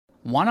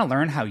Want to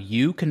learn how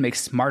you can make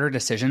smarter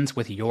decisions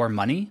with your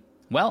money?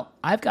 Well,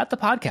 I've got the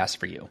podcast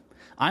for you.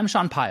 I'm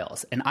Sean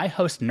Piles, and I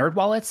host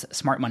NerdWallet's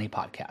Smart Money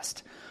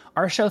Podcast.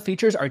 Our show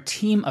features our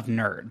team of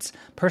nerds,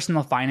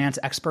 personal finance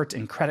experts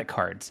in credit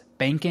cards,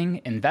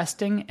 banking,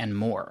 investing, and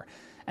more.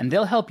 And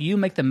they'll help you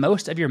make the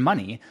most of your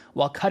money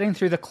while cutting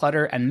through the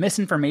clutter and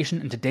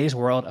misinformation in today's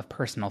world of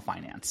personal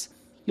finance.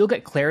 You'll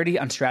get clarity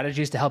on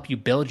strategies to help you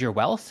build your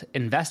wealth,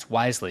 invest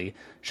wisely,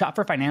 shop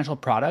for financial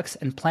products,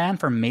 and plan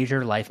for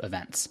major life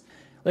events.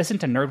 Listen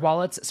to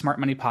NerdWallet's Smart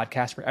Money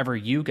Podcast wherever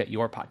you get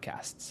your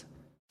podcasts.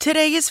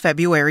 Today is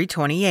February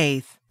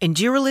 28th, and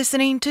you're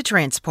listening to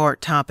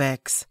Transport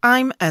Topics.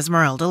 I'm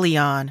Esmeralda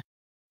Leon.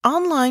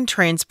 Online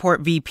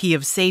Transport VP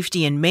of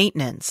Safety and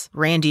Maintenance,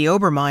 Randy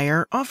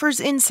Obermeyer,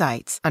 offers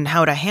insights on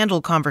how to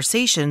handle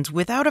conversations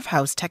with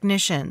out-of-house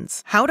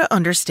technicians, how to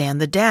understand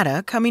the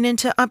data coming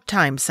into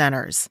uptime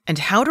centers, and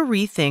how to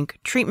rethink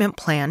treatment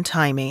plan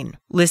timing.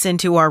 Listen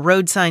to our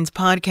Road Signs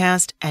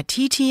podcast at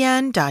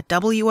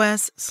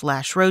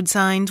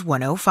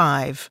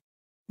ttn.ws/roadsigns105.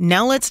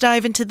 Now let's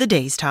dive into the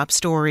day's top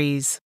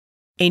stories.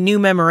 A new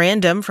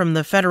memorandum from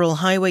the Federal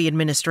Highway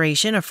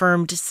Administration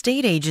affirmed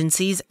state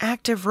agencies'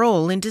 active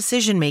role in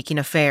decision-making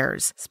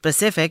affairs,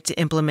 specific to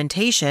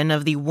implementation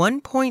of the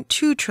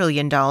 $1.2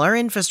 trillion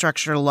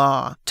infrastructure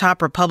law.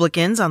 Top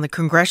Republicans on the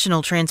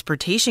Congressional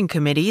Transportation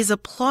Committees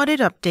applauded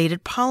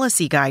updated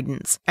policy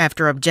guidance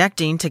after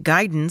objecting to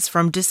guidance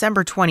from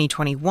December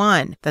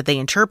 2021 that they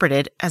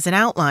interpreted as an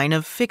outline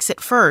of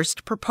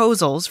fix-it-first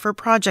proposals for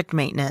project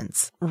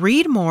maintenance.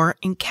 Read more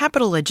in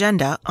Capitol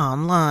Agenda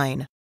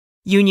online.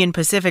 Union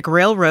Pacific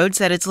Railroad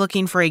said it's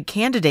looking for a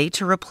candidate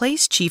to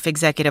replace Chief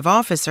Executive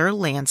Officer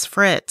Lance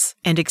Fritz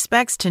and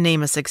expects to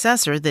name a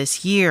successor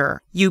this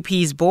year.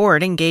 UP's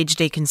board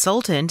engaged a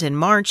consultant in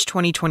March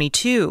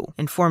 2022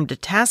 and formed a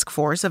task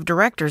force of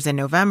directors in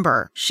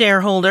November.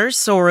 Shareholders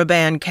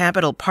Soroban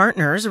Capital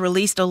Partners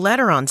released a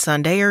letter on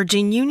Sunday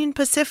urging Union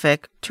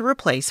Pacific to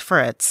replace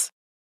Fritz.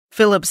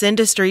 Phillips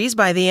Industries,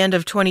 by the end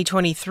of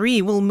 2023,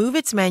 will move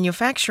its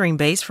manufacturing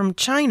base from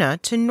China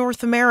to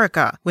North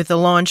America with the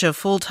launch of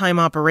full-time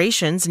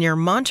operations near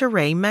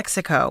Monterrey,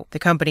 Mexico. The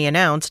company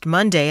announced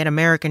Monday at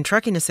American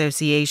Trucking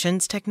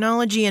Association's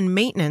Technology and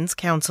Maintenance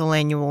Council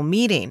annual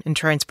meeting and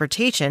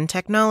Transportation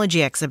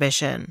Technology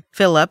Exhibition.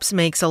 Phillips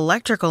makes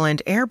electrical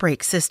and air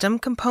brake system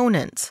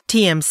components.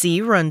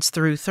 TMC runs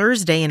through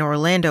Thursday in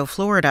Orlando,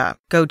 Florida.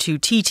 Go to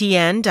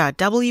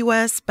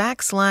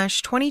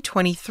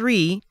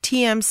ttn.ws/2023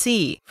 TMC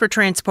for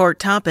Transport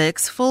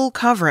Topics full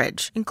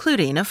coverage,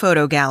 including a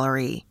photo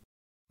gallery.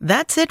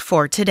 That's it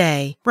for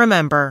today.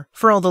 Remember,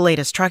 for all the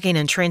latest trucking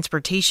and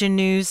transportation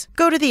news,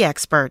 go to the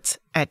experts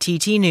at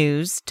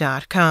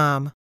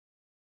ttnews.com.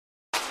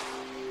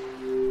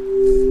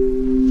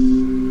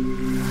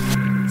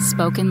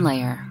 Spoken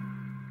Layer.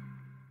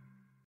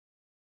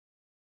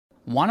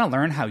 Want to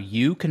learn how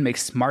you can make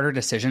smarter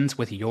decisions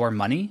with your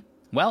money?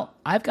 Well,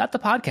 I've got the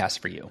podcast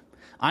for you.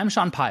 I'm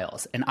Sean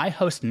Piles, and I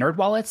host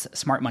NerdWallet's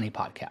Smart Money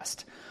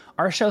Podcast.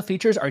 Our show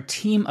features our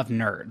team of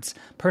nerds,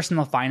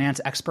 personal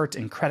finance experts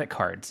in credit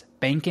cards,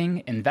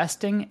 banking,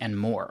 investing, and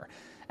more.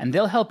 And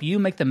they'll help you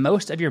make the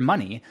most of your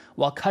money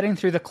while cutting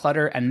through the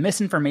clutter and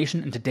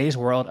misinformation in today's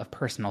world of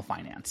personal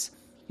finance.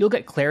 You'll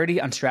get clarity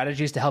on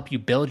strategies to help you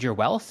build your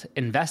wealth,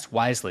 invest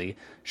wisely,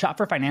 shop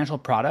for financial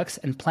products,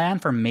 and plan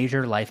for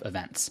major life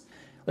events.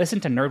 Listen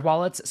to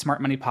NerdWallet's Smart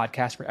Money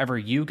Podcast wherever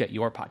you get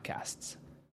your podcasts.